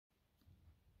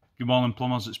Good morning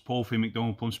plumbers, it's Paul from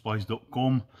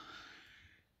McDonaldPlumSupplies.com.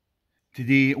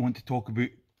 Today I want to talk about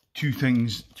two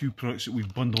products that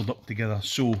we've bundled up together.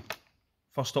 So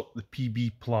first up, the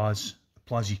PB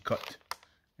Plazzycut.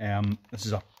 This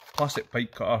is a plastic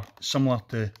pipe cutter similar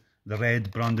to the red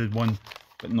branded one,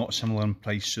 but not similar in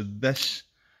price. So this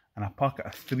and a packet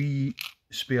of 3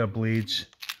 spare blades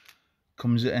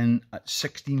comes in at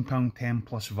 £16.10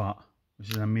 plus VAT, which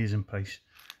is an amazing price.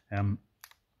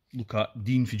 Look at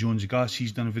Dean for Jones Gas,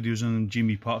 he's done videos on them,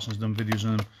 Jamie Paterson's done videos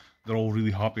on them, they're all really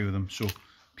happy with them. So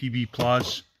PB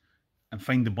Plaz, and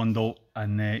find the bundle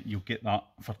and you'll get that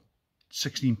for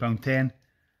 £16.10.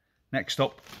 Next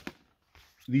up,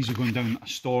 these are going down a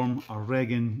storm, a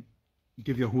Regin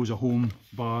give your hose a home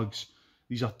bags.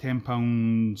 These are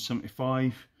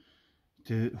 £10.75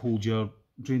 to hold your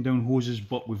drain down hoses,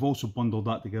 but we've also bundled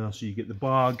that together, so you get the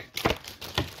bag,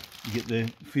 you get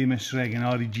the famous Regin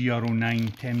REG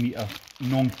 10 metre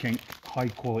non-kink high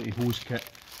quality hose kit,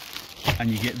 and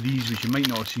you get these, which you might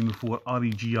not have seen before,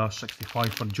 REG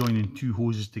 65 for joining 2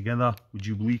 hoses together with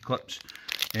Jubilee clips.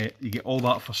 You get all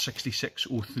that for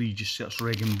 £66.03, just search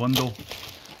Regin bundle.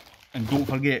 And don't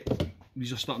forget,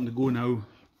 these are starting to go now,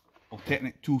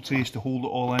 Technic tool trays to hold it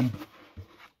all in.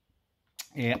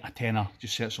 A tenner,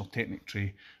 just search Technic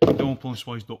tray.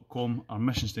 McDonaldPlumSupplies.com. Our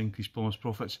mission is to increase plumbers'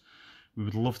 profits. We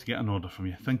would love to get an order from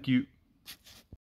you. Thank you.